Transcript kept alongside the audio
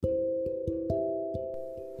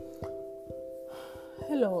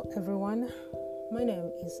Hello everyone, my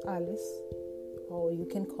name is Alice, or you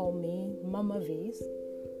can call me Mama V's.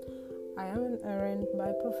 I am an RN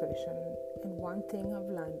by profession, and one thing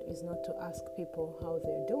I've learned is not to ask people how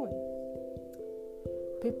they're doing.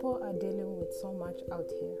 People are dealing with so much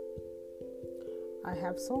out here. I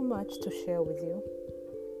have so much to share with you.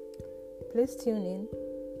 Please tune in,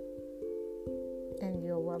 and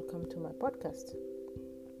you're welcome to my podcast.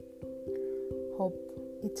 Hope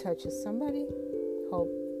it touches somebody. Hope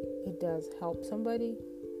it does help somebody.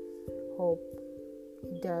 Hope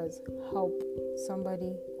it does help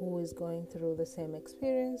somebody who is going through the same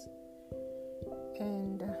experience.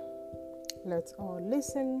 And let's all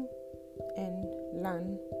listen and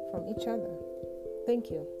learn from each other. Thank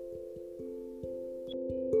you.